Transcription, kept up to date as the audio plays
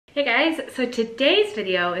Hey guys, so today's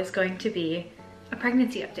video is going to be a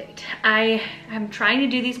pregnancy update. I am trying to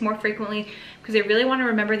do these more frequently because I really want to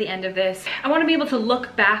remember the end of this. I want to be able to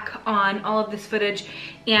look back on all of this footage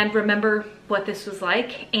and remember what this was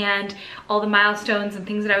like and all the milestones and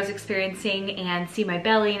things that I was experiencing and see my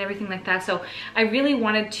belly and everything like that. So I really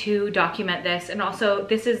wanted to document this, and also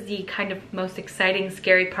this is the kind of most exciting,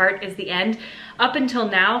 scary part is the end. Up until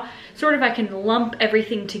now, sort of I can lump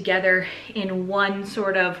everything together in one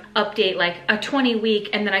sort of update, like a 20-week,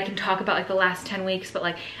 and then I can talk about like the last 10 weeks. But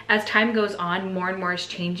like as time goes on, more and more is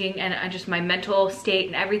changing, and I just my mental state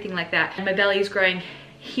and everything like that. And my belly is growing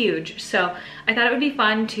huge. So I thought it would be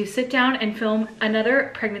fun to sit down and film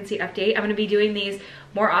another pregnancy update. I'm gonna be doing these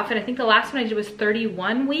more often. I think the last one I did was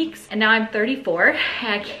 31 weeks and now I'm 34. And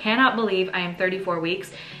I cannot believe I am 34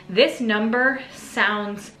 weeks. This number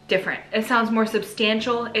sounds different. It sounds more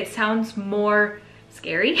substantial. It sounds more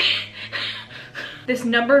scary. This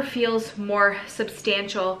number feels more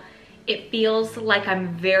substantial. It feels like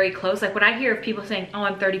I'm very close. Like when I hear of people saying, oh,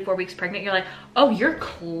 I'm 34 weeks pregnant, you're like, oh, you're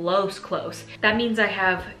close. That means I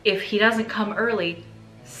have, if he doesn't come early,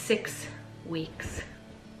 6 weeks.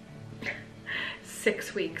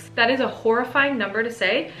 6 weeks. That is a horrifying number to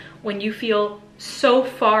say when you feel so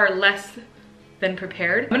far less than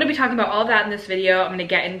prepared. I'm gonna be talking about all of that in this video. I'm gonna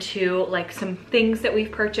get into like some things that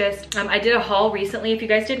we've purchased. I did a haul recently. If you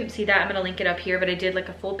guys didn't see that, I'm gonna link it up here, but I did like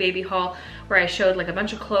a full baby haul where I showed like a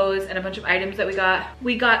bunch of clothes and a bunch of items that we got.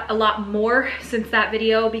 We got a lot more since that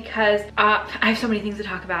video because I have so many things to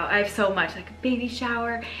talk about. I have so much, like a baby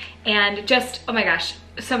shower and just, oh my gosh,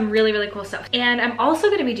 some really, really cool stuff. And I'm also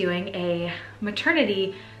gonna be doing a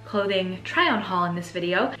maternity clothing try-on haul in this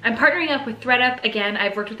video. I'm partnering up with ThredUp again.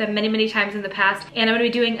 I've worked with them many times in the past, and I'm gonna be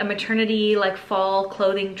doing a maternity like fall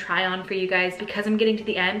clothing try-on for you guys because I'm getting to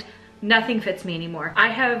the end. Nothing fits me anymore. I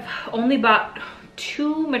have only bought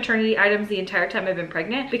 2 maternity items the entire time I've been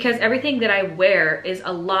pregnant because everything that I wear is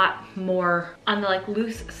a lot more on the like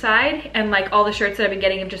loose side, and like all the shirts that I've been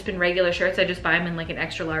getting have just been regular shirts. I just buy them in like an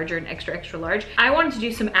extra large or an extra large. I wanted to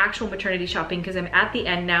do some actual maternity shopping because I'm at the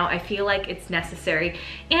end now. I feel like it's necessary,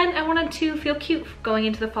 and I wanted to feel cute going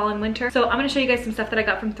into the fall and winter. So I'm going to show you guys some stuff that I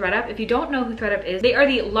got from ThredUp. If you don't know who ThredUp is, they are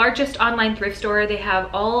the largest online thrift store. They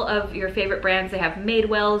have all of your favorite brands. They have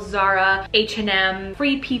Madewell, Zara, H&M,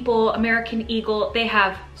 Free People, American Eagle. They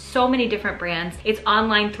have so many different brands. It's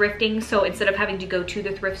online thrifting, so instead of having to go to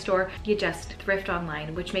the thrift store, you just thrift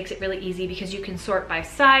online, which makes it really easy because you can sort by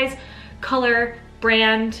size, color,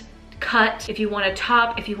 brand, cut. If you want a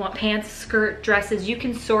top, if you want pants, skirt, dresses, you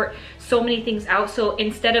can sort so many things out. So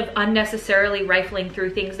instead of unnecessarily rifling through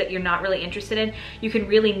things that you're not really interested in, you can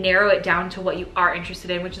really narrow it down to what you are interested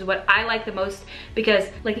in, which is what I like the most, because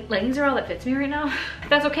like leggings are all that fits me right now.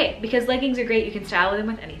 That's okay, because leggings are great. You can style them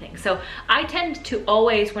with anything. So I tend to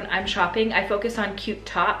always, when I'm shopping, I focus on cute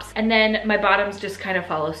tops, and then my bottoms just kind of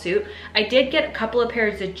follow suit. I did get a couple of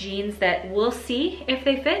pairs of jeans that we'll see if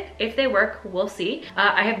they fit, if they work, we'll see.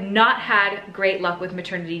 I have not had great luck with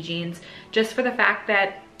maternity jeans, just for the fact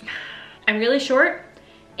that I'm really short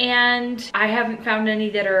and I haven't found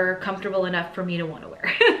any that are comfortable enough for me to want to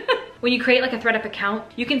wear. When you create like a ThredUp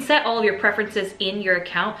account, you can set all of your preferences in your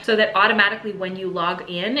account so that automatically when you log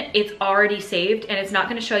in, it's already saved and it's not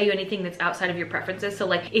going to show you anything that's outside of your preferences. So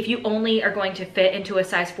like if you only are going to fit into a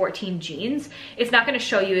size 14 jeans, it's not going to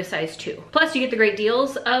show you a size 2. Plus you get the great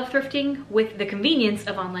deals of thrifting with the convenience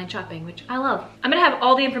of online shopping, which I love. I'm going to have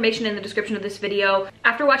all the information in the description of this video.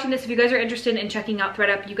 After watching this, if you guys are interested in checking out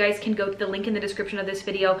ThredUp, you guys can go to the link in the description of this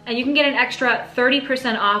video and you can get an extra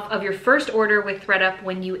 30% off of your first order with ThredUp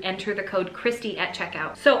when you enter the code Kristi at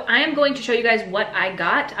checkout. So I am going to show you guys what I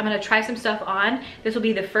got. I'm going to try some stuff on. This will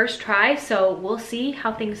be the first try, so we'll see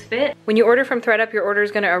how things fit. When you order from ThredUp, your order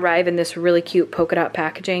is going to arrive in this really cute polka dot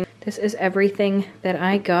packaging. This is everything that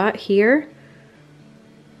I got here.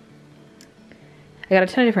 I got a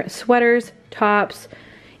ton of different sweaters, tops,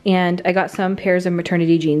 and I got some pairs of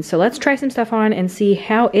maternity jeans. So let's try some stuff on and see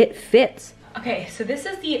how it fits. Okay, so this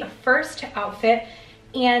is the first outfit.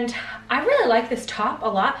 And I really like this top a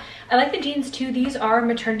lot. I like the jeans too. These are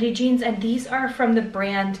maternity jeans and these are from the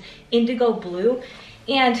brand Indigo Blue.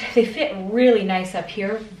 And they fit really nice up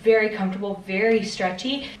here. Very comfortable, very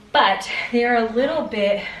stretchy. But they are a little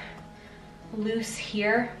bit loose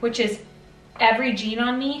here, which is every jean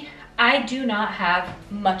on me. I do not have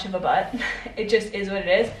much of a butt. It just is what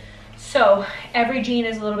it is. So every jean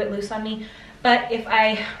is a little bit loose on me. But if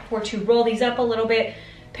I were to roll these up a little bit,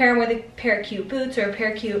 pair them with a pair of cute boots or a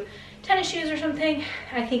pair of cute tennis shoes or something,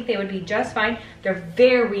 I think they would be just fine. They're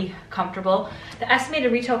very comfortable. The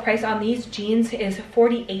estimated retail price on these jeans is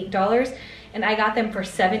 $48, and I got them for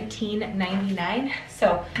 $17.99.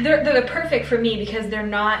 So they're perfect for me because they're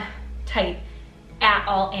not tight at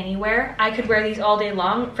all anywhere. I could wear these all day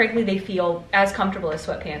long. Frankly, they feel as comfortable as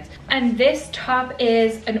sweatpants. And this top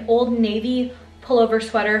is an Old Navy pullover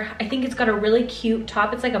sweater. I think it's got a really cute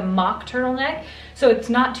top. It's like a mock turtleneck, so it's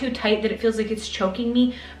not too tight that it feels like it's choking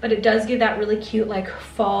me, but it does give that really cute like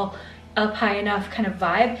fall up high enough kind of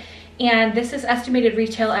vibe. And this is estimated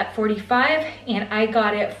retail at $45, and I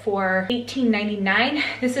got it for $18.99.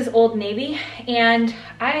 This is Old Navy, and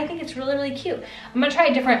I think it's really, really cute. I'm gonna try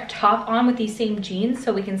a different top on with these same jeans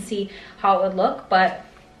so we can see how it would look, but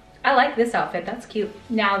I like this outfit, that's cute.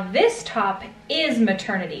 Now this top is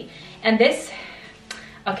maternity, and this,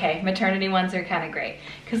 okay, maternity ones are kind of great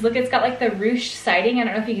because look, it's got like the ruche siding. I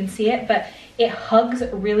don't know if you can see it, but it hugs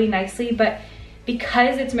really nicely. But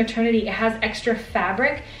because it's maternity, it has extra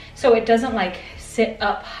fabric, so it doesn't like sit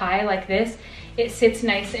up high like this. It sits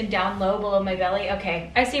nice and down low below my belly.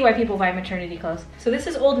 Okay, I see why people buy maternity clothes. So this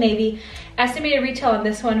is Old Navy. Estimated retail on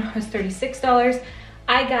this one was $36.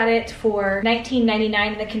 I got it for $19.99,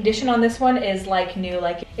 and the condition on this one is like new.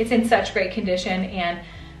 Like, it's in such great condition, and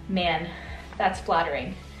man, that's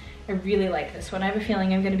flattering. I really like this one. I have a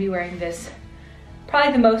feeling I'm gonna be wearing this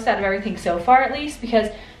probably the most out of everything so far, at least, because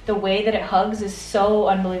the way that it hugs is so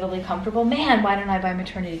unbelievably comfortable. Man, why don't I buy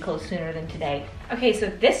maternity clothes sooner than today? Okay, so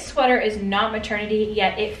this sweater is not maternity,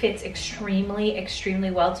 yet it fits extremely, extremely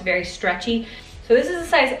well. It's very stretchy. So this is a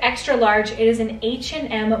size extra large. It is an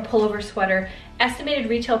H&M pullover sweater. Estimated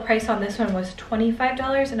retail price on this one was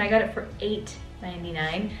 $25, and I got it for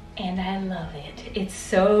 $8.99, and I love it. It's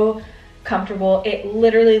so comfortable. It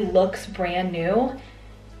literally looks brand new.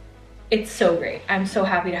 It's so great. I'm so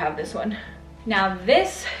happy to have this one. Now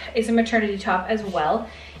this is a maternity top as well,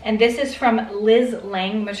 and this is from Liz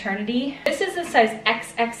Lang Maternity. This is a size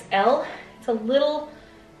XXL. It's a little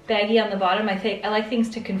baggy on the bottom. I like things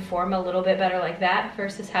to conform a little bit better like that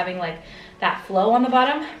versus having like that flow on the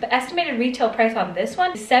bottom. The estimated retail price on this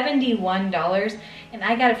one is $71, and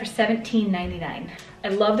I got it for $17.99. I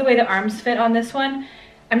love the way the arms fit on this one.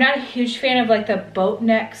 I'm not a huge fan of like the boat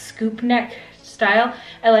neck, scoop neck style.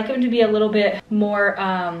 I like them to be a little bit more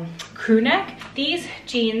crew neck. These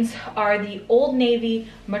jeans are the Old Navy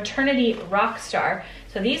Maternity Rockstar.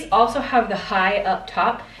 So these also have the high up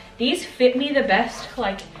top. These fit me the best,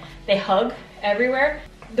 like they hug everywhere.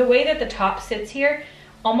 The way that the top sits here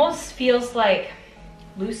almost feels like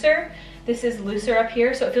looser. This is looser up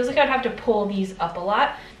here, so it feels like I'd have to pull these up a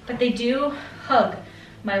lot, but they do hug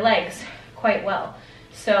my legs quite well.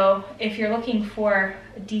 So if you're looking for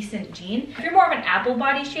a decent jean, if you're more of an apple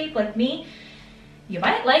body shape like me, you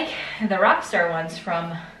might like the Rockstar ones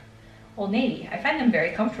from Old Navy. I find them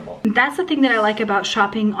very comfortable. That's the thing that I like about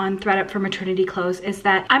shopping on ThredUp for maternity clothes, is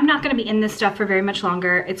that I'm not going to be in this stuff for very much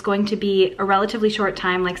longer. It's going to be a relatively short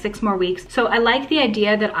time, like 6 more weeks. So I like the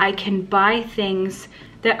idea that I can buy things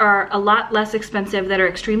that are a lot less expensive, that are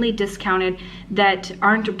extremely discounted, that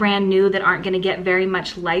aren't brand new, that aren't gonna get very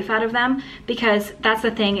much life out of them. Because that's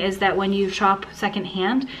the thing, is that when you shop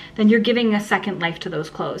secondhand, then you're giving a second life to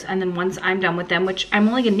those clothes. And then once I'm done with them, which I'm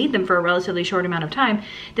only gonna need them for a relatively short amount of time,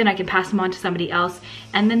 then I can pass them on to somebody else,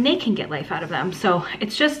 and then they can get life out of them. So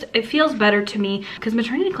it's just, it feels better to me, because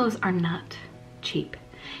maternity clothes are not cheap.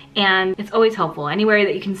 And it's always helpful, anywhere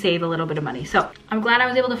that you can save a little bit of money. So I'm glad I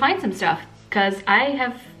was able to find some stuff, because I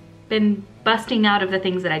have been busting out of the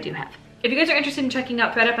things that I do have. If you guys are interested in checking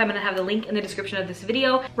out ThredUp, I'm gonna have the link in the description of this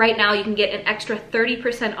video. Right now, you can get an extra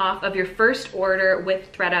 30% off of your first order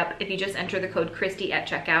with ThredUp if you just enter the code Kristi at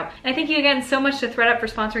checkout. And I thank you again so much to ThredUp for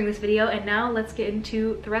sponsoring this video. And now let's get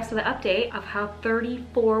into the rest of the update of how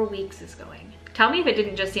 34 weeks is going. Tell me if it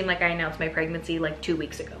didn't just seem like I announced my pregnancy like 2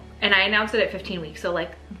 weeks ago. And I announced it at 15 weeks, so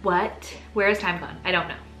like, what? Where has time gone? I don't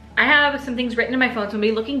know. I have some things written in my phone, so I'm gonna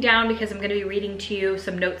be looking down because I'm gonna be reading to you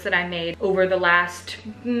some notes that I made over the last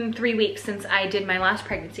 3 weeks since I did my last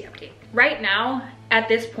pregnancy update. Right now, at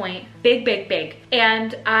this point, big, big, big.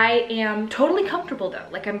 And I am totally comfortable though.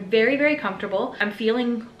 Like, I'm very, very comfortable. I'm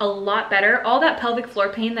feeling a lot better. All that pelvic floor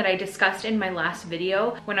pain that I discussed in my last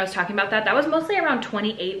video when I was talking about that, that was mostly around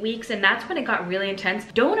 28 weeks, and that's when it got really intense.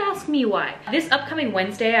 Don't ask me why. This upcoming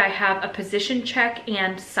Wednesday, I have a position check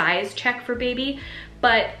and size check for baby,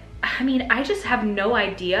 but I mean, I just have no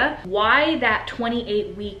idea why that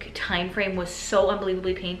 28-week time frame was so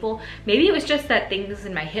unbelievably painful. Maybe it was just that things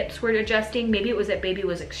in my hips were adjusting. Maybe it was that baby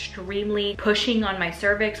was extremely pushing on my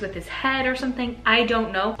cervix with his head or something. I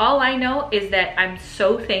don't know. All I know is that I'm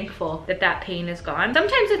so thankful that that pain is gone.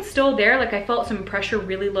 Sometimes it's still there. Like, I felt some pressure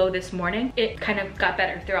really low this morning. It kind of got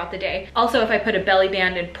better throughout the day. Also, if I put a belly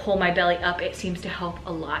band and pull my belly up, it seems to help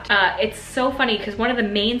a lot. It's so funny because one of the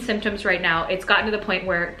main symptoms right now, it's gotten to the point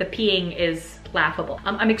where the peeing is laughable.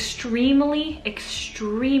 I'm extremely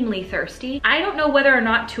thirsty. I don't know whether or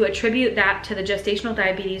not to attribute that to the gestational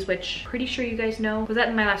diabetes, which pretty sure you guys know. Was that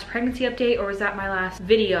in my last pregnancy update or was that my last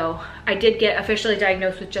video? I did get officially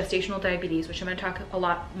diagnosed with gestational diabetes, which I'm gonna talk a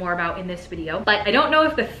lot more about in this video. But I don't know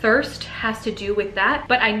if the thirst has to do with that,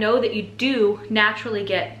 but I know that you do naturally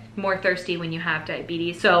get more thirsty when you have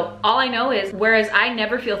diabetes. So all I know is, whereas I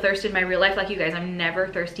never feel thirsty in my real life like you guys, I'm never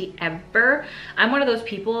thirsty ever. I'm one of those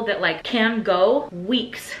people that like can go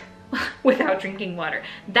weeks without drinking water.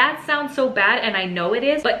 That sounds so bad, and I know it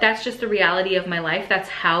is, but that's just the reality of my life. That's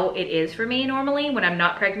how it is for me normally when I'm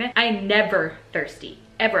not pregnant. I'm never thirsty,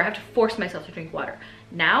 ever. I have to force myself to drink water.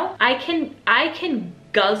 Now I can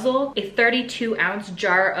guzzle a 32-ounce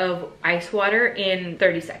jar of ice water in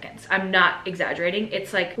 30 seconds. I'm not exaggerating.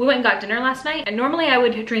 It's like, we went and got dinner last night, and normally I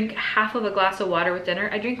would drink half of a glass of water with dinner.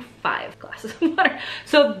 I drink 5 glasses of water.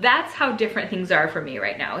 So that's how different things are for me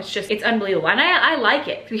right now. It's just, it's unbelievable. And I like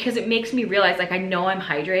it because it makes me realize, like, I know I'm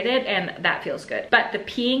hydrated, and that feels good. But the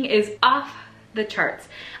peeing is off the charts.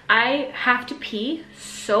 I have to pee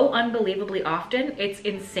so unbelievably often. It's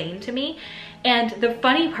insane to me. And the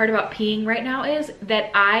funny part about peeing right now is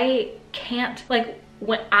that I can't, like,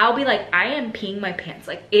 when I'll be like, I am peeing my pants.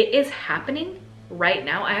 Like, it is happening right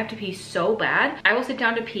now. I have to pee so bad. I will sit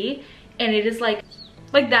down to pee and it is like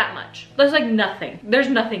that much. There's like nothing. There's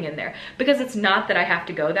nothing in there, because it's not that I have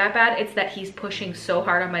to go that bad. It's that he's pushing so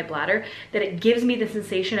hard on my bladder that it gives me the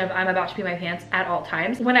sensation of I'm about to pee my pants at all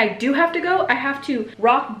times. When I do have to go, I have to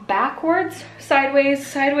rock backwards,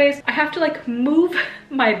 sideways. I have to like move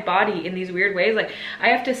my body in these weird ways. Like, I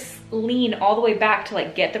have to lean all the way back to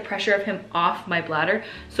like get the pressure of him off my bladder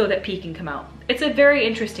so that pee can come out. It's a very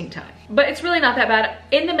interesting time, but it's really not that bad.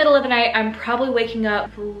 In the middle of the night, I'm probably waking up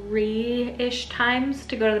 3-ish times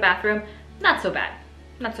to go to the bathroom. Not so bad,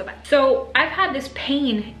 not so bad. So I've had this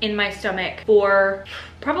pain in my stomach for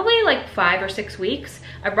probably like 5 or 6 weeks.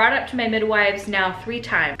 I brought it up to my midwives now 3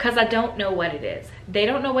 times because I don't know what it is. They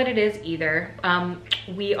don't know what it is either.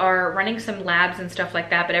 We are running some labs and stuff like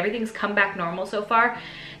that, but everything's come back normal so far.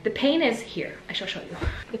 The pain is here. I shall show you.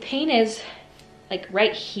 The pain is like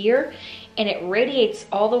right here, and it radiates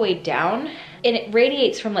all the way down, and it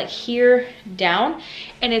radiates from like here down,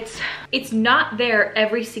 and it's not there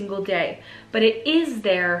every single day, but it is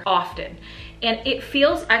there often. And it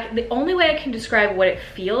feels, the only way I can describe what it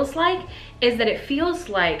feels like is that it feels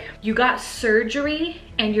like you got surgery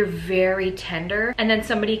and you're very tender, and then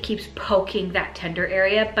somebody keeps poking that tender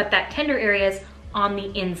area, but that tender area is on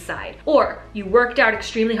the inside. Or you worked out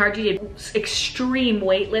extremely hard, you did extreme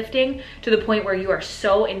weightlifting to the point where you are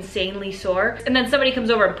so insanely sore, and then somebody comes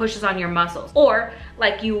over and pushes on your muscles. Or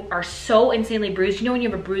like you are so insanely bruised. You know when you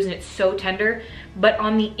have a bruise and it's so tender, but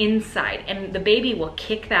on the inside, and the baby will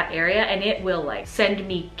kick that area and it will like send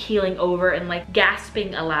me keeling over and like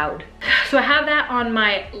gasping aloud. So I have that on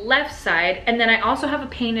my left side, and then I also have a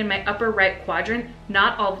pain in my upper right quadrant,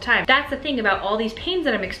 not all the time. That's the thing about all these pains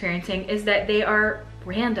that I'm experiencing, is that they are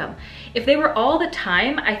random. If they were all the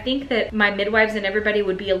time, I think that my midwives and everybody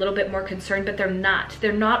would be a little bit more concerned, but they're not.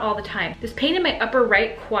 They're not all the time. This pain in my upper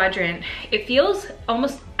right quadrant, it feels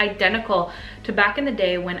almost identical to back in the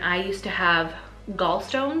day when I used to have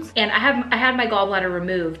gallstones, and I had my gallbladder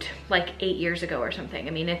removed like 8 years ago or something.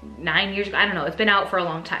 I mean, 9 years ago, I don't know, it's been out for a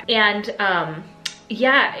long time. And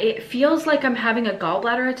yeah, it feels like I'm having a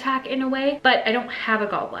gallbladder attack in a way, but I don't have a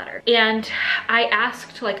gallbladder. And I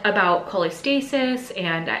asked like about cholestasis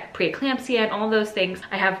and preeclampsia and all those things.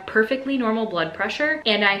 I have perfectly normal blood pressure,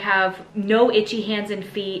 and I have no itchy hands and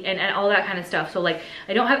feet and all that kind of stuff. So like,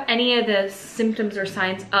 I don't have any of the symptoms or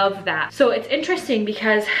signs of that. So it's interesting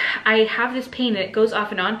because I have this pain and it goes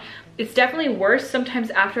off and on. It's definitely worse sometimes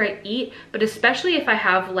after I eat, but especially if I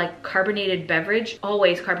have like carbonated beverage,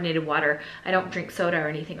 always carbonated water. I don't drink soda or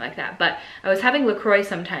anything like that, but I was having LaCroix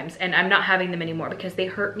sometimes, and I'm not having them anymore because they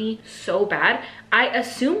hurt me so bad. I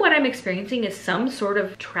assume what I'm experiencing is some sort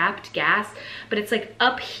of trapped gas, but it's like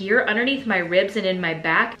up here underneath my ribs and in my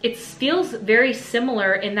back. It feels very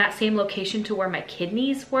similar in that same location to where my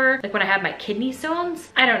kidneys were, like when I had my kidney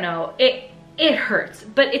stones. I don't know. it hurts,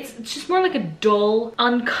 but it's just more like a dull,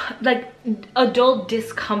 like a dull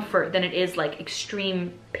discomfort than it is like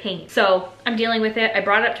extreme pain. So I'm dealing with it. I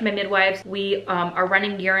brought it up to my midwives. We are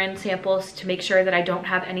running urine samples to make sure that I don't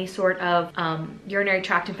have any sort of urinary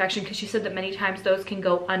tract infection, because she said that many times those can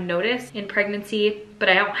go unnoticed in pregnancy, but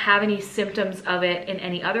I don't have any symptoms of it in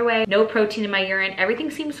any other way. No protein in my urine.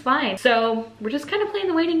 Everything seems fine. So we're just kind of playing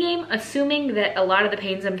the waiting game, assuming that a lot of the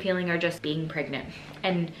pains I'm feeling are just being pregnant.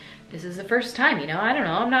 And this is the first time, you know, I don't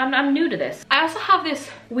know, I'm new to this. I also have this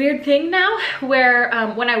weird thing now where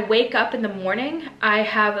when I wake up in the morning, I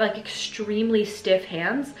have like extremely stiff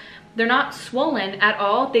hands. They're not swollen at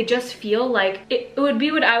all. They just feel like, it would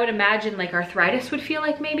be what I would imagine like arthritis would feel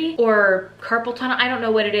like maybe, or carpal tunnel, I don't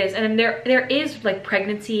know what it is. And then there is like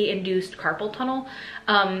pregnancy induced carpal tunnel.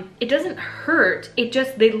 It doesn't hurt, it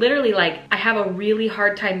just, they literally like, I have a really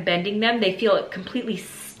hard time bending them. They feel completely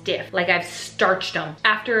stiff, like I've starched them.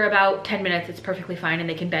 After about 10 minutes, it's perfectly fine and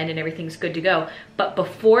they can bend and everything's good to go. But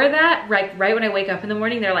before that, right when I wake up in the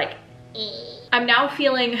morning, they're like, eh. I'm now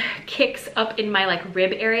feeling kicks up in my like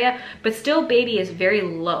rib area, but still baby is very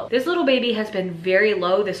low. This little baby has been very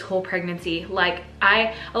low this whole pregnancy. Like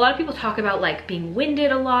a lot of people talk about like being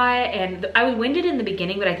winded a lot, and I was winded in the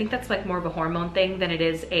beginning, but I think that's like more of a hormone thing than it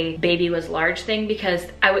is a baby was large thing, because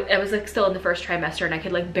I was like still in the first trimester and I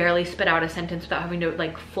could like barely spit out a sentence without having to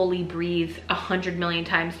like fully breathe 100 million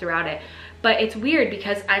times throughout it. But it's weird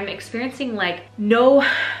because I'm experiencing like no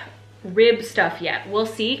rib stuff yet. We'll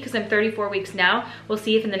see, because I'm 34 weeks now. We'll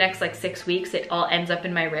see if in the next like 6 weeks it all ends up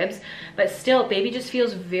in my ribs. But still, baby just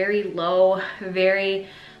feels very low, very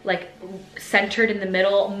like centered in the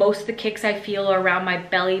middle. Most of the kicks I feel are around my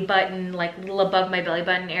belly button, like a little above my belly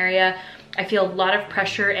button area. I feel a lot of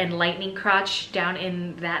pressure and lightning crotch down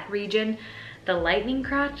in that region. The lightning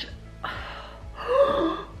crotch,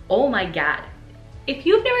 oh my God. If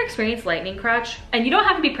you've never experienced lightning crotch, and you don't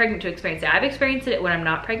have to be pregnant to experience it, I've experienced it when I'm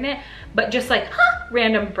not pregnant, but just like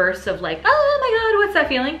random bursts of like, oh my God, what's that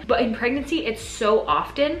feeling? But in pregnancy, it's so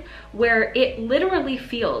often where it literally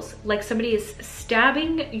feels like somebody is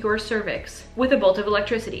stabbing your cervix with a bolt of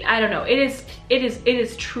electricity. I don't know, it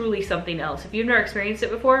is truly something else. If you've never experienced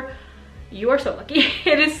it before, you are so lucky.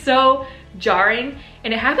 It is so jarring,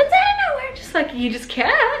 and it happens out of nowhere, just like you just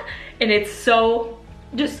can't, and it's so,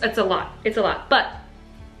 it's a lot, but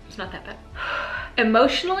it's not that bad.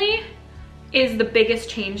 Emotionally is the biggest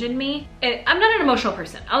change in me. I'm not an emotional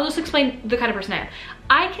person. I'll just explain the kind of person I am.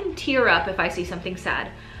 I can tear up if I see something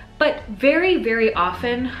sad, but very, very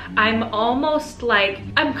often I'm almost like,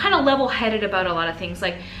 I'm kind of level-headed about a lot of things.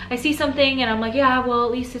 Like I see something and I'm like, yeah, well,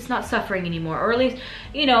 at least it's not suffering anymore. Or at least,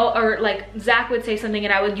 you know, or like Zach would say something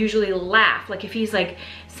and I would usually laugh. Like if he's like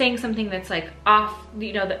saying something that's like off,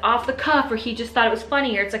 you know, off the cuff, or he just thought it was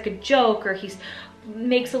funny, or it's like a joke, or he's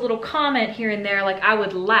makes a little comment here and there, like I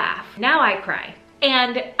would laugh. Now I cry.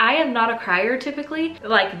 And I am not a crier typically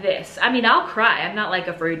like this. I mean, I'll cry. I'm not like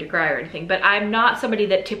afraid to cry or anything, but I'm not somebody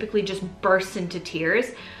that typically just bursts into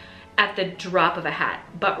tears at the drop of a hat.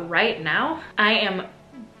 But right now, I am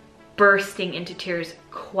bursting into tears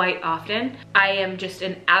quite often. I am just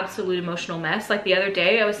an absolute emotional mess. Like the other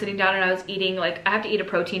day, I was sitting down and I was eating, like I have to eat a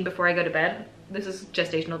protein before I go to bed. This is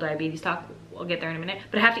gestational diabetes talk. I'll get there in a minute.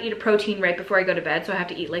 But I have to eat a protein right before I go to bed. So I have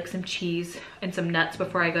to eat like some cheese and some nuts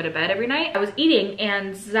before I go to bed every night. I was eating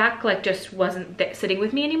and Zach like just wasn't sitting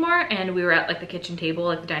with me anymore. And we were at like the kitchen table,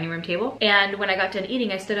 like the dining room table. And when I got done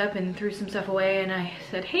eating, I stood up and threw some stuff away and I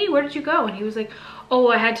said, hey, where did you go? And he was like, oh,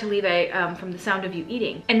 I had to leave from the sound of you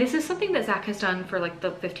eating. And this is something that Zach has done for like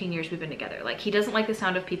the 15 years we've been together. Like he doesn't like the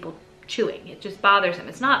sound of people chewing. It just bothers him.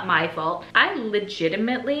 It's not my fault. I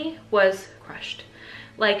legitimately was crushed.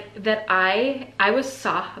 Like that I was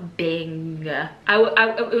sobbing.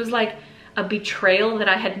 It was like a betrayal that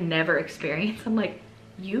I had never experienced. I'm like,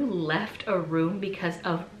 you left a room because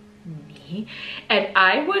of me? And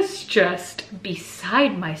I was just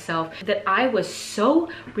beside myself that I was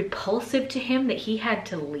so repulsive to him that he had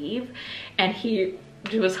to leave, and he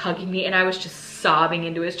was hugging me and I was just sobbing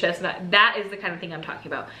into his chest. And that is the kind of thing I'm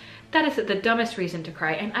talking about. That is the dumbest reason to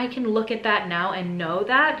cry, and I can look at that now and know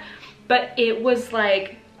that. But it was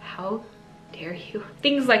like, how dare you?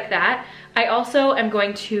 Things like that. I also am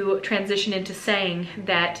going to transition into saying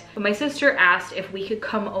that my sister asked if we could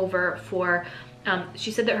come over for,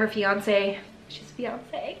 she said that her fiance,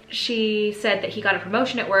 she said that he got a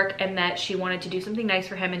promotion at work and that she wanted to do something nice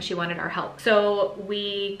for him and she wanted our help. So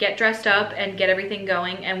we get dressed up and get everything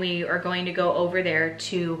going, and we are going to go over there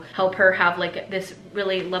to help her have like this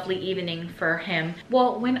really lovely evening for him.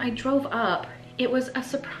 Well, when I drove up, it was a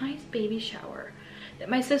surprise baby shower that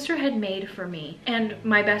my sister had made for me and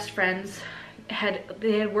my best friends,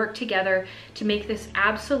 they had worked together to make this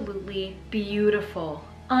absolutely beautiful,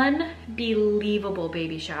 unbelievable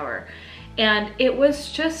baby shower. And it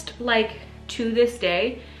was just like, to this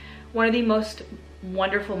day, one of the most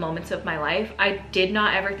wonderful moments of my life. I did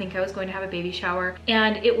not ever think I was going to have a baby shower,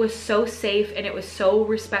 and it was so safe, and it was so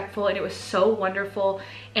respectful, and it was so wonderful,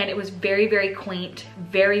 and it was very, very quaint,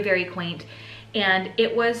 very, very quaint. And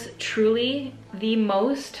it was truly the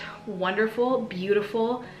most wonderful,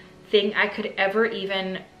 beautiful thing I could ever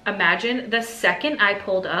even imagine. The second I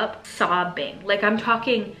pulled up, sobbing, like I'm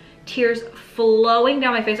talking tears flowing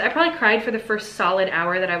down my face. I probably cried for the first solid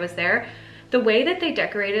hour that I was there. The way that they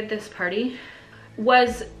decorated this party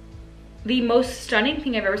was the most stunning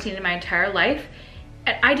thing I've ever seen in my entire life.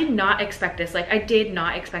 And I did not expect this. Like, I did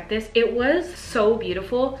not expect this. It was so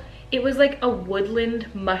beautiful. It was like a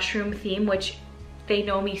woodland mushroom theme, which they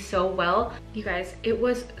know me so well. You guys, it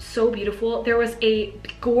was so beautiful. There was a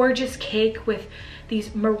gorgeous cake with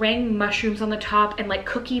these meringue mushrooms on the top and like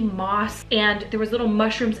cookie moss, and there was little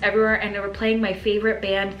mushrooms everywhere, and they were playing my favorite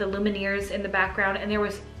band, the Lumineers, in the background, and there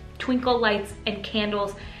was twinkle lights and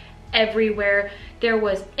candles everywhere. There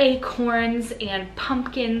was acorns and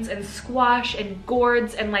pumpkins and squash and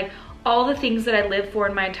gourds and like all the things that I lived for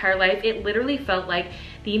in my entire life. It literally felt like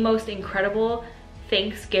the most incredible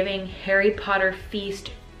Thanksgiving, Harry Potter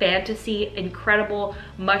feast, fantasy, incredible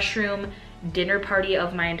mushroom dinner party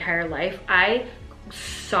of my entire life. I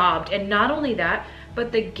sobbed. And not only that,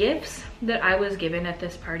 but the gifts that I was given at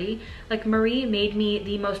this party, like Marie made me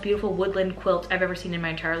the most beautiful woodland quilt I've ever seen in my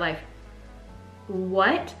entire life.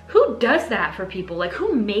 What? Who does that for people? Like,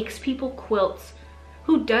 who makes people quilts?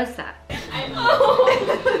 Who does that? I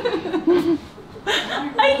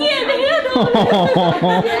can't handle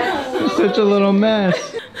it. Such a little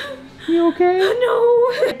mess. You okay?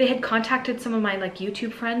 No. They had contacted some of my like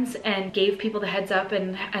YouTube friends and gave people the heads up,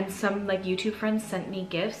 and some like YouTube friends sent me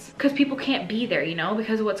gifts because people can't be there, you know,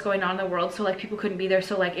 because of what's going on in the world. So like people couldn't be there.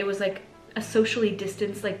 So like it was like a socially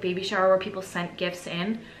distanced like baby shower where people sent gifts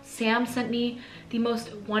in. Sam sent me the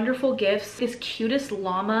most wonderful gifts. This cutest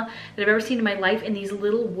llama that I've ever seen in my life in these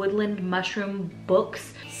little woodland mushroom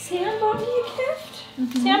books. Sam bought me a gift?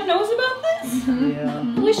 Mm-hmm. Sam knows about this? Mm-hmm.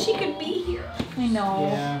 Yeah. I wish she could be here. I know.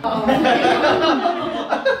 Yeah. Oh.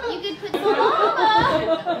 You could put the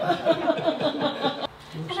llama.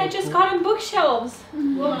 And I just got him bookshelves.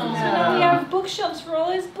 Mm-hmm. So now we have bookshelves for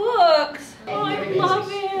all his books. Oh, I love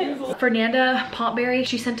it. Fernanda Pontberry,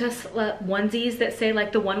 she sent us onesies that say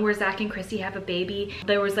like the one where Zach and Kristi have a baby.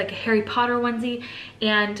 There was like a Harry Potter onesie,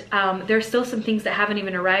 and there's still some things that haven't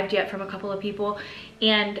even arrived yet from a couple of people.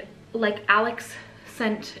 And like Alex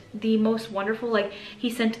sent the most wonderful, like he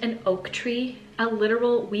sent an oak tree, a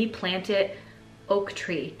literal we plant it oak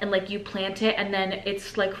tree, and like you plant it and then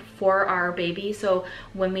it's like for our baby, so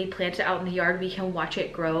when we plant it out in the yard we can watch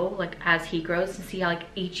it grow like as he grows, and see how like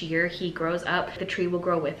each year he grows up, the tree will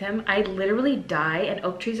grow with him. I literally die, and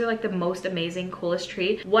oak trees are like the most amazing, coolest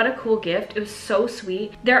tree. What a cool gift. It was so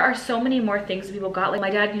sweet. There are so many more things people got. Like my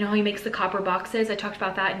dad, you know how he makes the copper boxes? I talked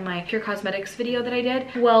about that in my Pure Cosmetics video that I did.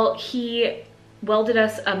 Well, he welded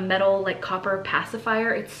us a metal like copper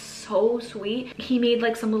pacifier. It's so sweet. He made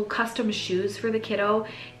like some little custom shoes for the kiddo,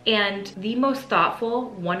 and the most thoughtful,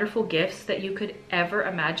 wonderful gifts that you could ever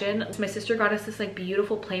imagine. So my sister got us this like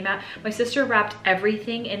beautiful playmat. My sister wrapped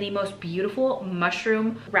everything in the most beautiful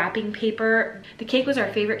mushroom wrapping paper. The cake was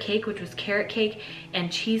our favorite cake, which was carrot cake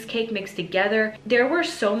and cheesecake mixed together. There were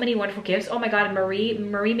so many wonderful gifts. Oh my god, and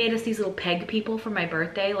Marie made us these little peg people for my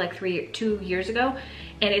birthday like 2 years ago,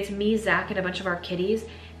 and it's me, Zach, and a bunch of our kitties,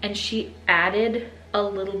 and she added a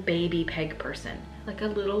little baby peg person, like a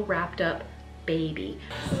little wrapped up baby.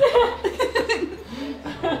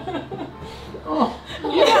 Oh.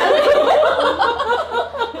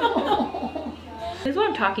 This is what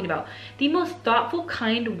I'm talking about. The most thoughtful,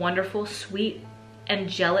 kind, wonderful, sweet,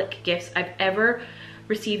 angelic gifts I've ever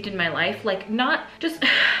received in my life. Like, not just,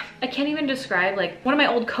 I can't even describe. Like, one of my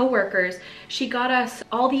old coworkers, she got us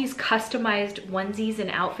all these customized onesies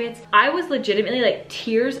and outfits. I was legitimately like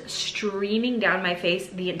tears streaming down my face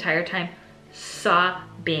the entire time,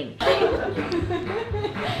 sobbing. Oh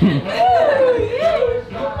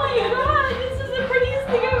my god, this is the prettiest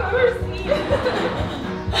thing I've ever seen.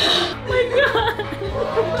 Oh my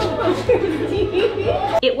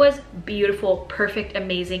god. It was beautiful, perfect,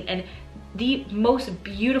 amazing, and the most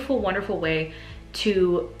beautiful, wonderful way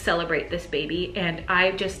to celebrate this baby. And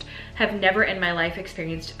I just have never in my life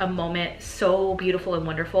experienced a moment so beautiful and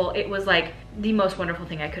wonderful. It was like the most wonderful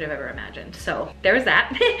thing I could have ever imagined. So there's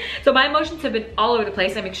that. So my emotions have been all over the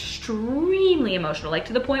place. I'm extremely emotional, like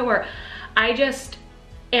to the point where I just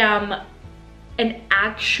am an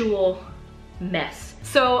actual mess.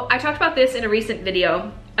 So I talked about this in a recent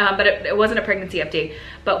video, but it wasn't a pregnancy update,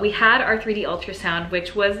 but we had our 3D ultrasound,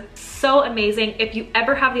 which was so amazing. If you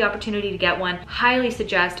ever have the opportunity to get one, highly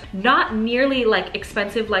suggest. Not nearly like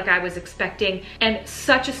expensive like I was expecting, and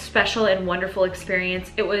such a special and wonderful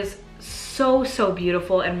experience. It was so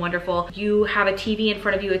beautiful and wonderful. You have a TV in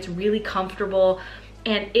front of you, it's really comfortable,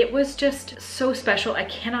 and it was just so special. I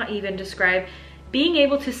cannot even describe being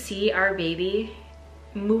able to see our baby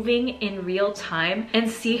moving in real time and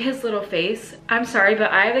see his little face. I'm sorry,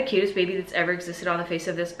 but I have the cutest baby that's ever existed on the face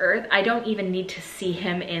of this earth. I don't even need to see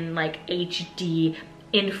him in like HD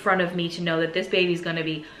in front of me to know that this baby's gonna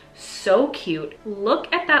be so cute.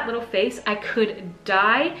 Look at that little face. I could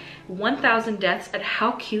die 1,000 deaths at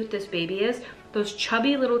how cute this baby is. Those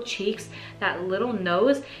chubby little cheeks, that little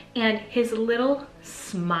nose, and his little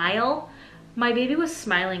smile. My baby was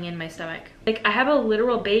smiling in my stomach. Like, I have a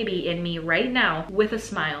literal baby in me right now with a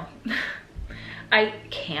smile. I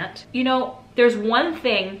can't. You know, there's one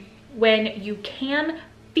thing when you can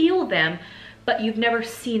feel them, but you've never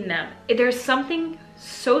seen them. There's something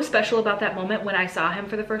so special about that moment when I saw him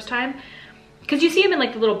for the first time. Because you see him in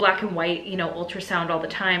like the little black and white, you know, ultrasound all the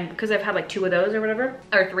time, because I've had like 2 of those or whatever,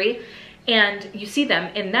 or 3. And you see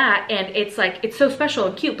them in that, and it's like, it's so special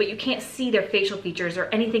and cute, but you can't see their facial features or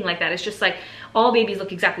anything like that. It's just like all babies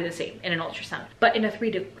look exactly the same in an ultrasound. But in a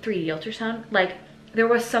 3D ultrasound, like, there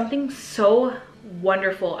was something so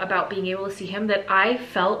wonderful about being able to see him that I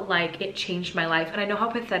felt like it changed my life. And I know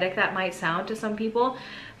how pathetic that might sound to some people,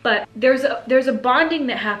 but there's a bonding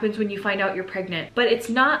that happens when you find out you're pregnant, but it's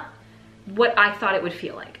not what I thought it would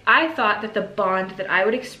feel like. I thought that the bond that I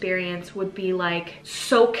would experience would be like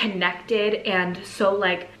so connected and so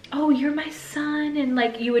like, oh, you're my son, and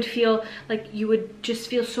like you would feel like you would just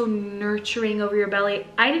feel so nurturing over your belly.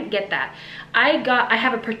 I didn't get that. I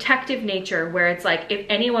have a protective nature where it's like, if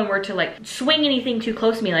anyone were to like swing anything too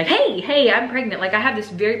close to me, like, hey, I'm pregnant. Like, I have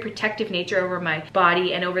this very protective nature over my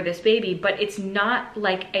body and over this baby, but it's not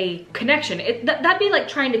like a connection. That'd be like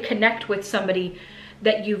trying to connect with somebody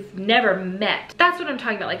that you've never met. That's what I'm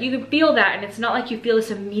talking about. Like, you can feel that, and it's not like you feel this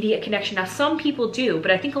immediate connection. Now, some people do, but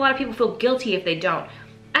I think a lot of people feel guilty if they don't.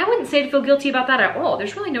 I wouldn't say to feel guilty about that at all.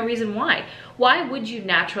 There's really no reason why. Why would you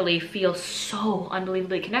naturally feel so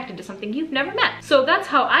unbelievably connected to something you've never met? So that's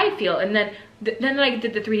how I feel. And then I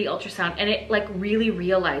did the 3D ultrasound, and it like really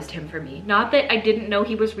realized him for me. Not that I didn't know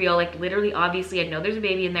he was real, like literally, obviously I know there's a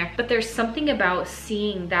baby in there, but there's something about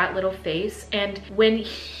seeing that little face, and when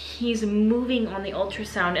he's moving on the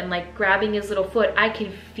ultrasound and like grabbing his little foot, I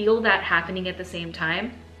can feel that happening at the same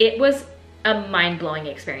time. It was a mind-blowing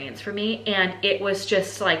experience for me, and it was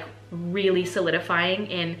just like really solidifying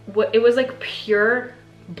in what it was, like pure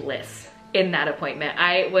bliss in that appointment.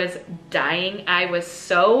 I was dying. I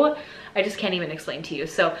just can't even explain to you.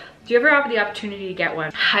 So if you ever have the opportunity to get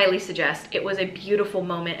one, highly suggest. It was a beautiful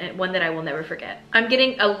moment and one that I will never forget. I'm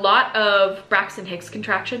getting a lot of Braxton Hicks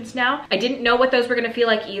contractions now. I didn't know what those were gonna feel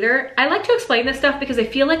like either. I like to explain this stuff because I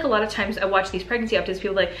feel like a lot of times I watch these pregnancy updates,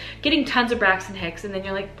 people like getting tons of Braxton Hicks, and then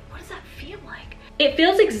you're like, what does that feel like? It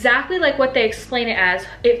feels exactly like what they explain it as.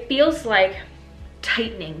 It feels like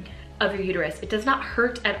tightening of your uterus. It does not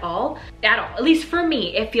hurt at all. At least for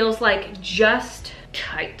me, it feels like just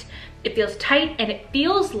tight. It feels tight, and it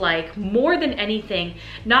feels like, more than anything,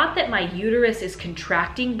 not that my uterus is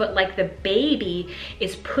contracting, but like the baby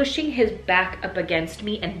is pushing his back up against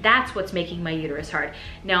me, and that's what's making my uterus hard.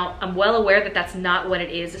 Now, I'm well aware that that's not what it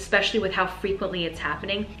is, especially with how frequently it's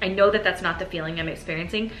happening. I know that that's not the feeling I'm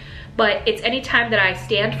experiencing, but it's any time that I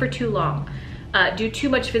stand for too long, do too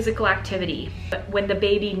much physical activity. When the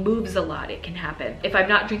baby moves a lot, it can happen. If I'm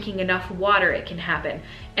not drinking enough water, it can happen.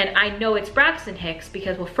 And I know it's Braxton Hicks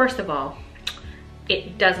because, well, first of all,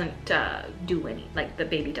 it doesn't do any, like the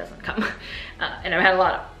baby doesn't come. And I've had a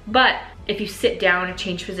lot of, but if you sit down and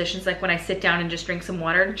change positions, like when I sit down and just drink some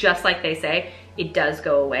water, just like they say, it does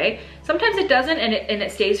go away. Sometimes it doesn't, and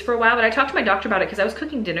it stays for a while, but I talked to my doctor about it because I was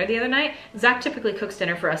cooking dinner the other night. Zach typically cooks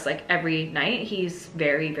dinner for us like every night. He's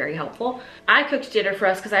very, very helpful. I cooked dinner for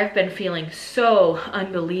us because I've been feeling so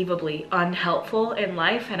unbelievably unhelpful in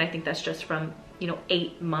life, and I think that's just from, you know,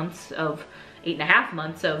 8.5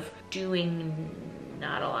 months of doing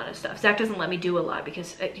not a lot of stuff. Zach doesn't let me do a lot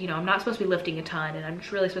because, you know, I'm not supposed to be lifting a ton, and I'm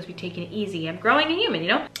just really supposed to be taking it easy. I'm growing a human, you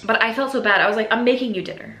know? But I felt so bad. I was like, I'm making you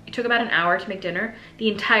dinner. It took about an hour to make dinner. The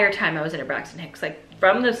entire time I was in a Braxton Hicks, like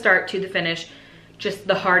from the start to the finish, just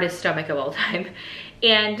the hardest stomach of all time.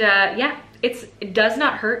 And yeah, it does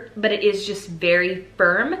not hurt, but it is just very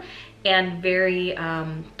firm and very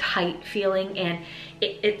tight feeling. And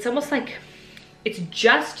it's almost like it's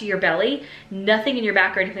just your belly, nothing in your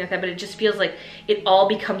back or anything like that, but it just feels like it all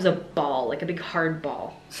becomes a ball, like a big hard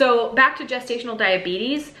ball. So back to gestational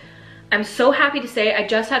diabetes. I'm so happy to say I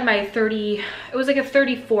just had my it was like a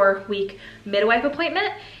 34-week midwife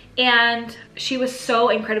appointment, and she was so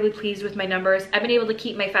incredibly pleased with my numbers. I've been able to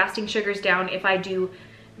keep my fasting sugars down if I do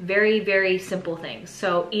very, very simple things.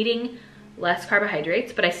 So eating less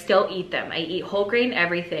carbohydrates, but I still eat them. I eat whole grain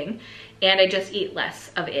everything, and I just eat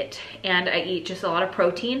less of it. And I eat just a lot of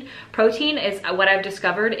protein. Protein is what I've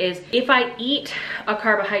discovered is if I eat a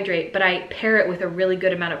carbohydrate, but I pair it with a really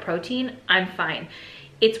good amount of protein, I'm fine.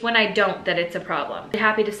 It's when I don't that it's a problem. I'm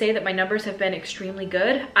happy to say that my numbers have been extremely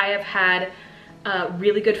good. I have had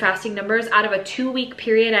really good fasting numbers. Out of a 2-week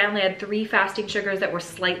period, I only had 3 fasting sugars that were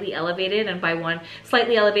slightly elevated, and by one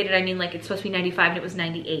slightly elevated, I mean like it's supposed to be 95 and it was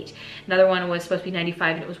 98. Another one was supposed to be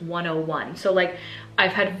 95 and it was 101. So like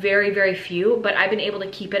I've had very, very few, but I've been able to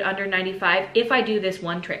keep it under 95 if I do this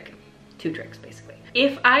one trick, 2 tricks basically.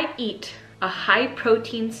 If I eat a high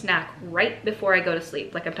protein snack right before I go to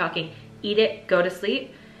sleep, like I'm talking eat it, go to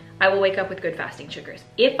sleep, I will wake up with good fasting sugars.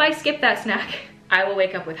 If I skip that snack, I will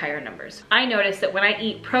wake up with higher numbers. I notice that when I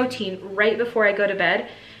eat protein right before I go to bed,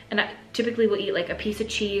 and I typically will eat like a piece of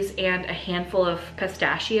cheese and a handful of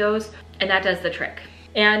pistachios, and that does the trick.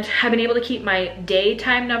 And I've been able to keep my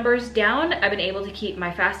daytime numbers down. I've been able to keep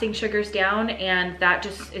my fasting sugars down, and that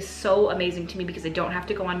just is so amazing to me because I don't have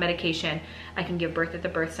to go on medication. I can give birth at the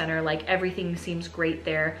birth center. Like everything seems great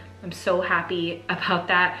there. I'm so happy about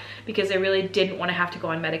that because I really didn't want to have to go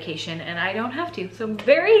on medication, and I don't have to, so I'm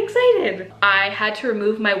very excited. I had to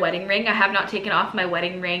remove my wedding ring. I have not taken off my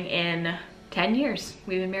wedding ring in 10 years.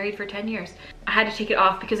 We've been married for 10 years. I had to take it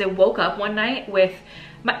off because I woke up one night with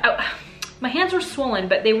my hands were swollen,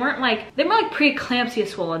 but they weren't like preeclampsia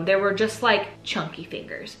swollen. They were just like chunky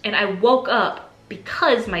fingers. And I woke up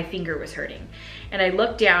because my finger was hurting. And I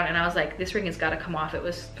looked down and I was like, this ring has got to come off. It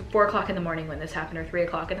was 4 o'clock in the morning when this happened, or 3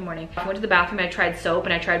 o'clock in the morning. I went to the bathroom and I tried soap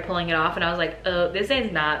and I tried pulling it off, and I was like, oh, this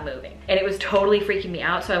is not moving. And it was totally freaking me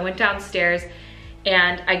out. So I went downstairs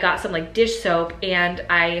and I got some like dish soap, and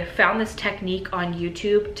I found this technique on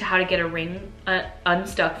YouTube to how to get a ring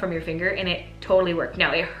unstuck from your finger, and it totally worked.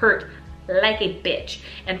 Now it hurt like a bitch,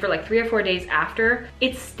 and for like 3 or 4 days after,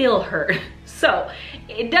 it still hurt. So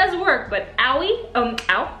it does work, but owie,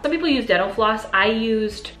 ow. Some people use dental floss.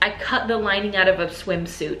 I cut the lining out of a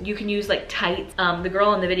swimsuit. You can use like tights. The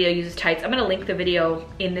girl in the video uses tights. I'm gonna link the video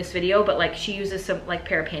in this video, but like she uses some like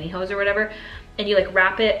pair of pantyhose or whatever, and you like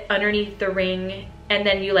wrap it underneath the ring, and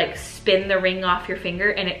then you like spin the ring off your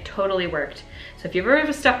finger, and it totally worked. So if you ever have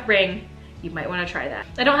a stuck ring, you might want to try that.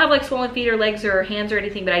 I don't have like swollen feet or legs or hands or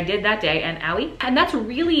anything, but I did that day, and owie. And that's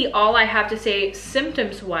really all I have to say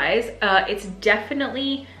symptoms wise. It's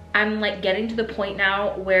definitely, I'm like getting to the point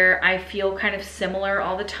now where I feel kind of similar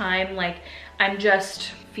all the time. Like I'm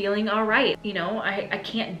just feeling all right. You know, I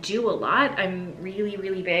can't do a lot. I'm really,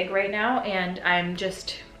 really big right now, and I'm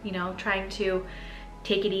just, you know, trying to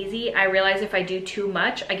take it easy. I realize if I do too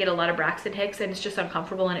much, I get a lot of Braxton Hicks, and it's just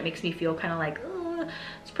uncomfortable, and it makes me feel kind of like,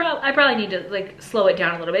 I probably need to like slow it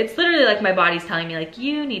down a little bit. It's literally like my body's telling me like,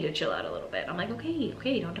 you need to chill out a little bit. I'm like, okay,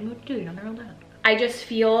 you don't know what to do, you're on the roll down. I just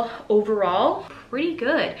feel overall pretty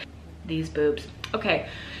good. These boobs. Okay,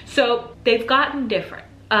 so they've gotten different.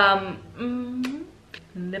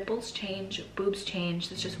 Nipples change, boobs change.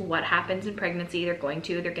 That's just what happens in pregnancy. They're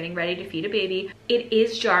getting ready to feed a baby. It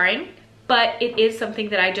is jarring, but it is something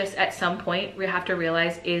that I just at some point we have to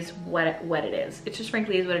realize is what it is. It just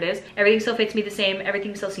frankly is what it is. Everything still fits me the same.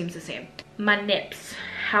 Everything still seems the same. My nips,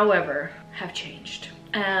 however, have changed.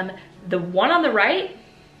 The one on the right,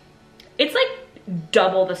 it's like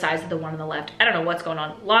double the size of the one on the left. I don't know what's going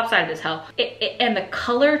on. Lopsided as hell. And the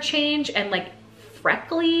color change, and like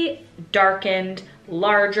freckly, darkened,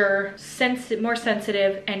 larger, more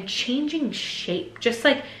sensitive, and changing shape. Just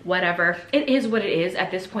like whatever. It is what it is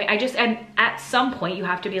at this point. And at some point you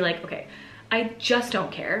have to be like, okay, I just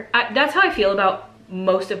don't care. That's how I feel about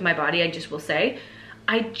most of my body, I just will say.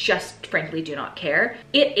 I just frankly do not care.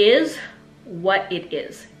 It is what it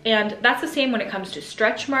is. And that's the same when it comes to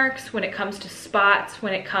stretch marks, when it comes to spots,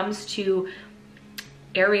 when it comes to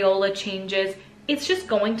areola changes. It's just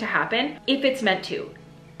going to happen if it's meant to.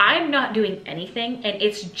 I'm not doing anything, and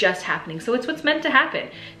it's just happening. So it's what's meant to happen.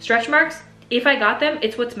 Stretch marks, if I got them,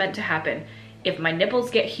 it's what's meant to happen. If my nipples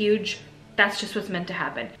get huge, that's just what's meant to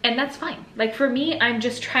happen. And that's fine. Like for me, I'm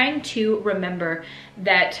just trying to remember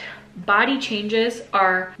that body changes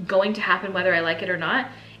are going to happen whether I like it or not.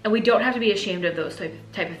 And we don't have to be ashamed of those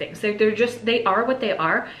type of things. They are what they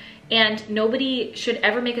are. and nobody should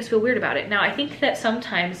ever make us feel weird about it. Now, I think that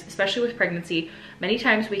sometimes, especially with pregnancy, many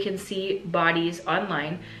times we can see bodies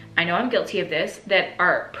online, I know I'm guilty of this, that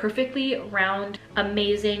are perfectly round,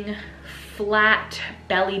 amazing, flat,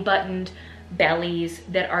 belly buttoned bellies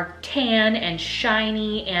that are tan and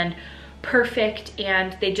shiny and perfect,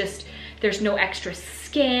 and there's no extra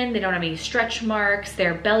skin, they don't have any stretch marks,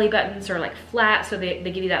 their belly buttons are like flat, so they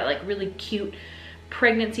give you that like really cute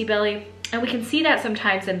pregnancy belly. And we can see that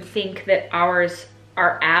sometimes and think that ours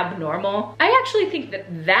are abnormal. I actually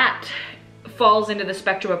think that falls into the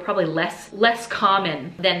spectrum of probably less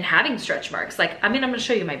common than having stretch marks. Like, I mean, I'm gonna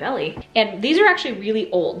show you my belly. And these are actually really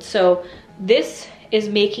old. So this is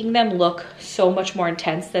making them look so much more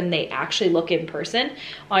intense than they actually look in person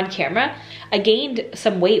on camera. I gained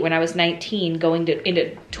some weight when I was 19 going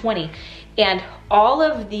into 20. And all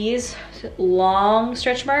of these long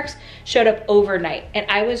stretch marks showed up overnight, and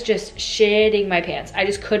I was just shitting my pants. I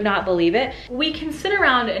just could not believe it. We can sit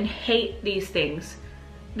around and hate these things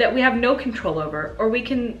that we have no control over, or we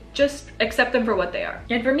can just accept them for what they are.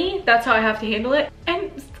 And for me, that's how I have to handle it. And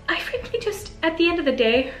I frankly just, at the end of the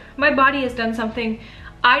day, my body has done something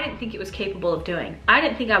I didn't think it was capable of doing. I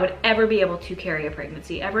didn't think I would ever be able to carry a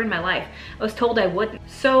pregnancy ever in my life. I was told I wouldn't.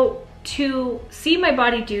 So to see my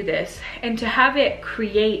body do this and to have it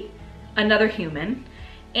create another human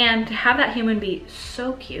and to have that human be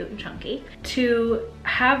so cute and chunky, to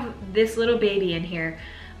have this little baby in here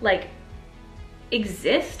like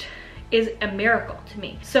exist is a miracle to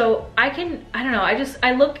me. So I don't know,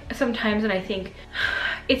 I look sometimes and I think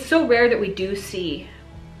it's so rare that we do see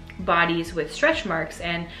bodies with stretch marks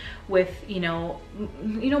and with, you know,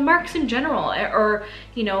 marks in general, or,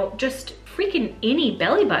 you know, just freaking any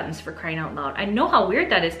belly buttons, for crying out loud. I know how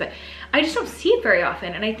weird that is, but I just don't see it very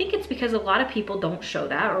often. And I think it's because a lot of people don't show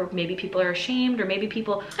that, or maybe people are ashamed, or maybe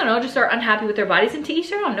people, I don't know, just are unhappy with their bodies, and to each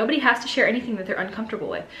their own. Nobody has to share anything that they're uncomfortable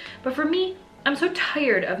with. But for me, I'm so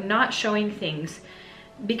tired of not showing things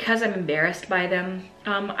because I'm embarrassed by them.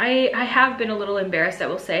 I have been a little embarrassed, I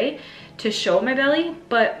will say, to show my belly,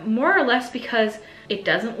 but more or less because it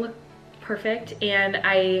doesn't look perfect. And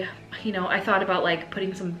I thought about like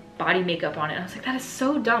putting some body makeup on it. And I was like, that is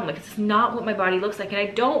so dumb. Like, it's not what my body looks like. And I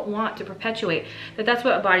don't want to perpetuate that that's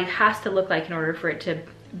what a body has to look like in order for it to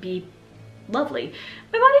be lovely.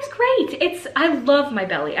 My body's great. I love my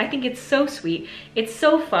belly. I think it's so sweet. It's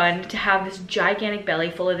so fun to have this gigantic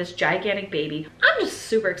belly full of this gigantic baby. I'm just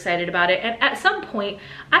super excited about it. And at some point,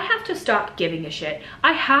 I have to stop giving a shit.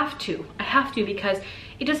 I have to because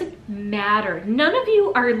it doesn't matter. None of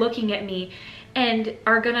you are looking at me and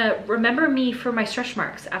are gonna remember me for my stretch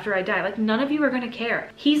marks after I die. Like, none of you are gonna care.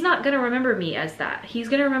 He's not gonna remember me as that. He's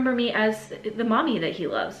gonna remember me as the mommy that he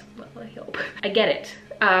loves. Well, I hope. I get it.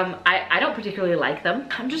 I don't particularly like them.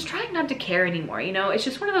 I'm just trying not to care anymore, you know? It's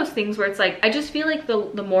just one of those things where it's like, I just feel like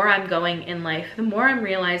the more I'm going in life, the more I'm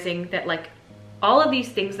realizing that like all of these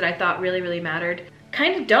things that I thought really, really mattered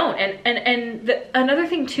kind of don't. And another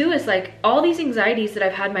thing too is like all these anxieties that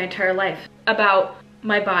I've had my entire life about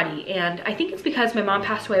my body. And I think it's because my mom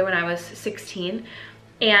passed away when I was 16.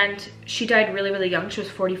 And she died really, really young. She was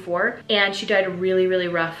 44, and she died really, really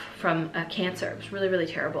rough from cancer. It was really, really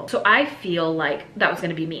terrible. So I feel like that was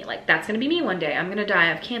gonna be me. Like, that's gonna be me one day. I'm gonna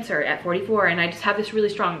die of cancer at 44, and I just have this really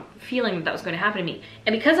strong feeling that that was gonna happen to me.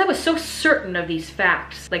 And because I was so certain of these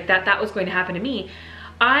facts, like that was going to happen to me,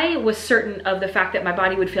 I was certain of the fact that my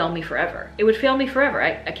body would fail me forever. It would fail me forever.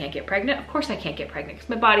 I can't get pregnant. Of course I can't get pregnant because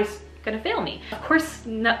my body's gonna fail me. Of course,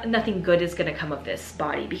 nothing good is gonna come of this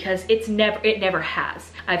body because it never has.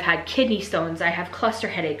 I've had kidney stones, I have cluster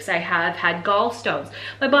headaches, I have had gallstones.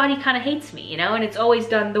 My body kind of hates me, you know, and it's always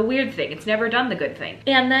done the weird thing. It's never done the good thing.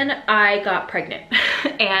 And then I got pregnant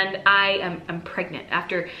and I'm pregnant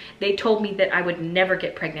after they told me that I would never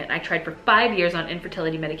get pregnant. I tried for 5 years on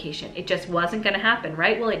infertility medication. It just wasn't gonna happen,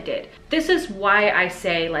 right? Well, it did. This is why I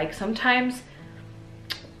say, like, sometimes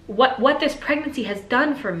what this pregnancy has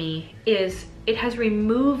done for me is it has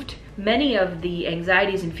removed many of the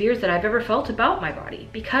anxieties and fears that I've ever felt about my body,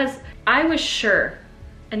 because I was sure,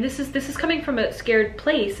 and this is coming from a scared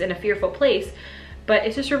place and a fearful place, but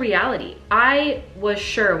it's just a reality. I was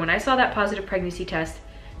sure when I saw that positive pregnancy test,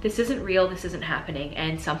 this isn't real, this isn't happening,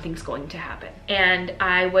 and something's going to happen. And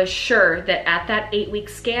I was sure that at that 8-week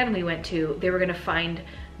scan we went to, they were gonna find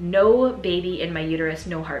no baby in my uterus,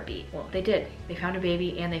 no heartbeat. Well, they did. They found a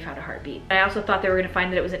baby and they found a heartbeat. I also thought they were gonna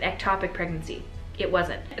find that it was an ectopic pregnancy. It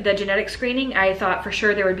wasn't. The genetic screening, I thought for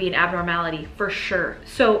sure there would be an abnormality, for sure.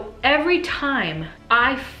 So every time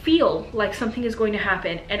I feel like something is going to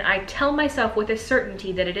happen and I tell myself with a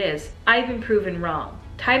certainty that it is, I've been proven wrong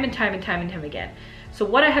time and time and time and time again. So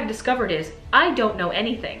what I have discovered is I don't know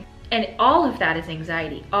anything. And all of that is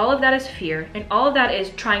anxiety. All of that is fear. And all of that is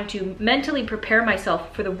trying to mentally prepare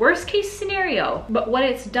myself for the worst case scenario. But what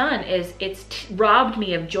it's done is it's robbed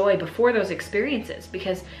me of joy before those experiences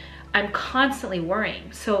because I'm constantly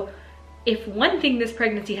worrying. So if one thing this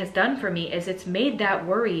pregnancy has done for me is it's made that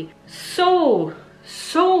worry so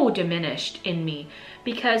diminished in me,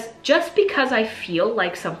 because just because I feel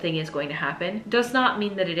like something is going to happen does not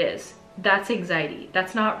mean that it is. That's anxiety.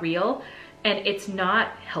 That's not real, and it's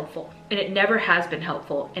not helpful, and it never has been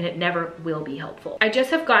helpful, and it never will be helpful. I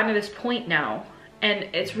just have gotten to this point now, and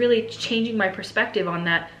it's really changing my perspective on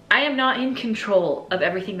that. I am not in control of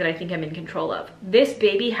everything that I think I'm in control of. This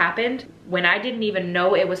baby happened when I didn't even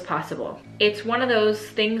know it was possible. It's one of those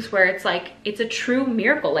things where it's like, it's a true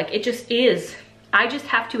miracle. Like, it just is. I just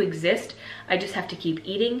have to exist. I just have to keep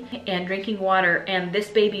eating and drinking water, and this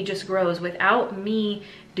baby just grows without me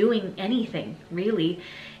doing anything, really.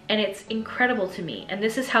 And it's incredible to me. And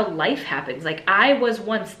this is how life happens. Like, I was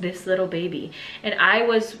once this little baby, and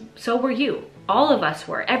so were you. All of us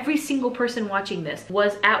were. Every single person watching this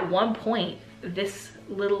was at one point this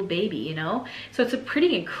little baby, you know? So it's a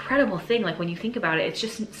pretty incredible thing. Like, when you think about it, it's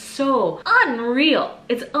just so unreal.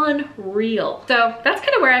 It's unreal. So that's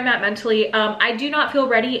kind of where I'm at mentally. I do not feel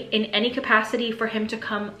ready in any capacity for him to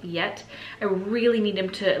come yet. I really need him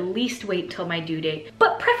to at least wait till my due date,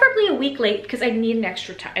 but preferably a week late, because I need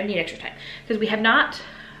extra time because we have not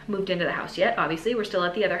moved into the house yet. Obviously, we're still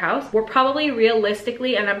at the other house. We're probably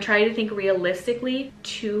realistically, and I'm trying to think realistically,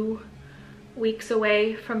 2 weeks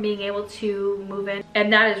away from being able to move in,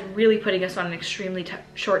 and that is really putting us on an extremely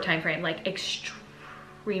short time frame, like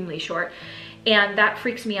extremely short, and that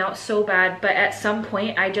freaks me out so bad. But at some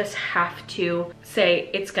point I just have to say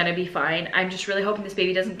it's gonna be fine. I'm just really hoping this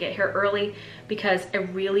baby doesn't get here early, because I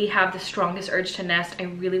really have the strongest urge to nest. I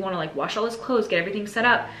really want to like wash all his clothes, get everything set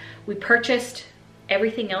up. We purchased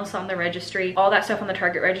everything else on the registry, all that stuff on the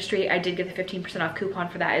Target registry. I did get the 15% off coupon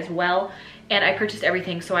for that as well. And I purchased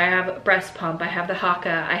everything. So I have a breast pump, I have the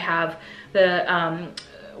Haka, I have the,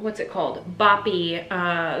 what's it called? Boppy,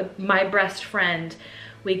 My Breast Friend.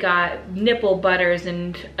 We got nipple butters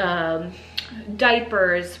and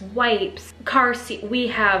diapers, wipes, car seat. We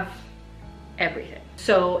have everything.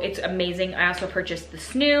 So it's amazing. I also purchased the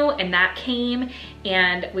snoo, and that came,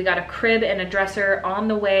 and we got a crib and a dresser on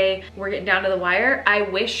the way. We're getting down to the wire. I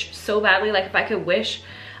wish so badly, like if I could wish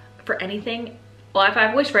for anything, well, if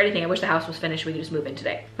I wish for anything, I wish the house was finished, we could just move in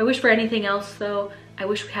today. If I wish for anything else though, I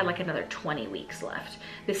wish we had like another 20 weeks left.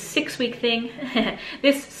 This 6-week thing,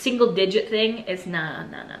 this single digit thing is no.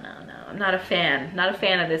 I'm not a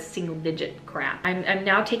fan of this single digit crap. I'm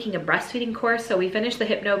now taking a breastfeeding course. So we finished the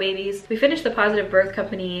Hypno Babies. We finished the Positive Birth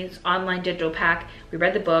Company's online digital pack. We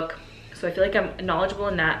read the book. So I feel like I'm knowledgeable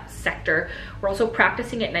in that sector. We're also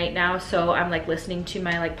practicing at night now, so I'm like listening to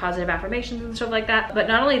my like positive affirmations and stuff like that. But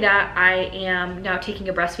not only that, I am now taking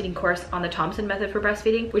a breastfeeding course on the Thompson method for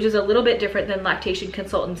breastfeeding, which is a little bit different than lactation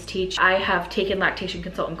consultants teach. I have taken lactation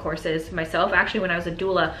consultant courses myself. Actually, when I was a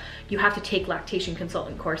doula, you have to take lactation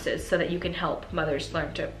consultant courses so that you can help mothers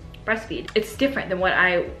learn to breastfeed. It's different than what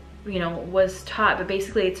I was taught, but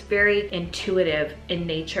basically it's very intuitive in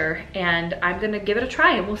nature, and I'm gonna give it a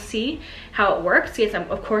try and we'll see how it works. Yes,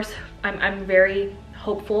 I'm very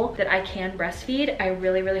hopeful that I can breastfeed. I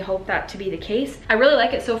really hope that to be the case. I really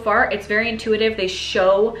like it so far. It's very intuitive. They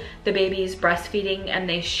show the babies breastfeeding and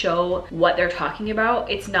they show what they're talking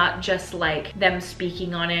about. It's not just like them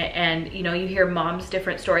speaking on it, and you hear moms'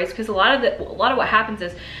 different stories, because a lot of what happens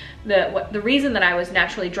is the reason that I was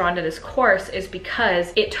naturally drawn to this course is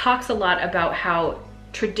because it talks a lot about how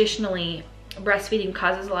traditionally breastfeeding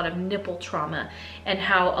causes a lot of nipple trauma, and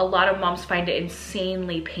how a lot of moms find it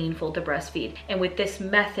insanely painful to breastfeed. And with this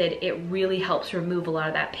method, it really helps remove a lot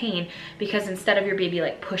of that pain, because instead of your baby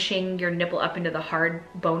like pushing your nipple up into the hard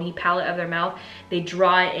bony palate of their mouth, they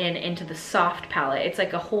draw it into the soft palate. It's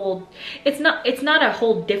like it's not a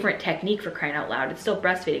whole different technique, for crying out loud. It's still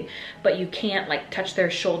breastfeeding, but you can't like touch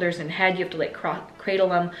their shoulders and head. You have to like cradle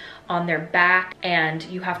them on their back, and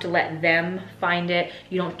you have to let them find it.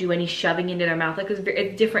 You don't do any shoving into their mouth. Like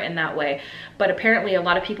it's different in that way. But apparently a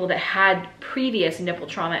lot of people that had previous nipple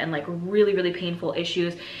trauma and like really painful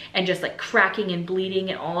issues and just like cracking and bleeding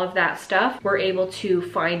and all of that stuff were able to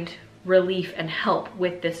find relief and help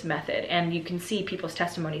with this method. And you can see people's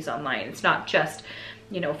testimonies online. It's not just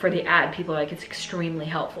for the ad. People are like, it's extremely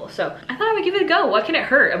helpful. So I thought I would give it a go. What can it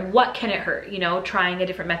hurt? And what can it hurt? Trying a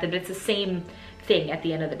different method, but it's the same thing at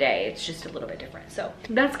the end of the day. It's just a little bit different. So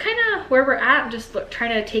that's kind of where we're at. I'm just trying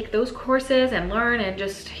to take those courses and learn and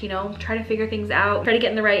just, try to figure things out, try to get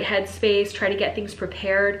in the right headspace, try to get things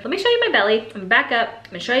prepared. Let me show you my belly. I'm back up. I'm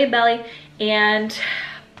gonna show you belly, and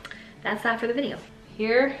that's that for the video.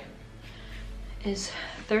 Here is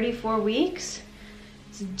 34 weeks.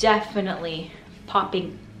 It's definitely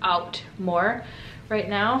popping out more right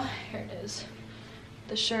now. Here it is.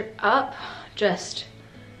 The shirt up, just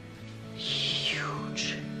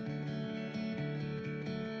huge.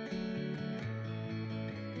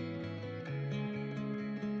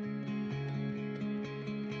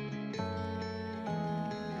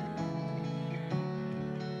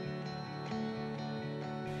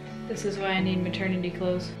 This is why I need maternity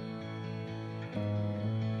clothes.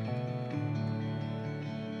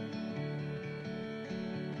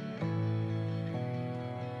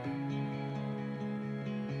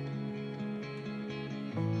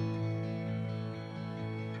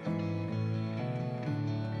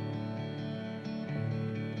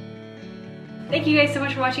 Thank you guys so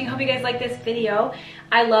much for watching. Hope you guys like this video.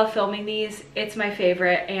 I love filming these. It's my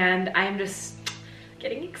favorite and I'm just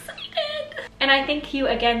getting excited. And I thank you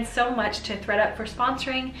again so much to ThredUp for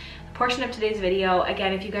sponsoring a portion of today's video.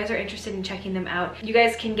 Again, if you guys are interested in checking them out, you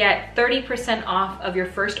guys can get 30% off of your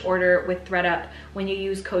first order with ThredUp when you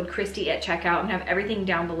use code Kristi at checkout, and have everything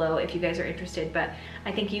down below if you guys are interested. But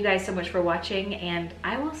I thank you guys so much for watching, and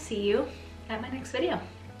I will see you at my next video.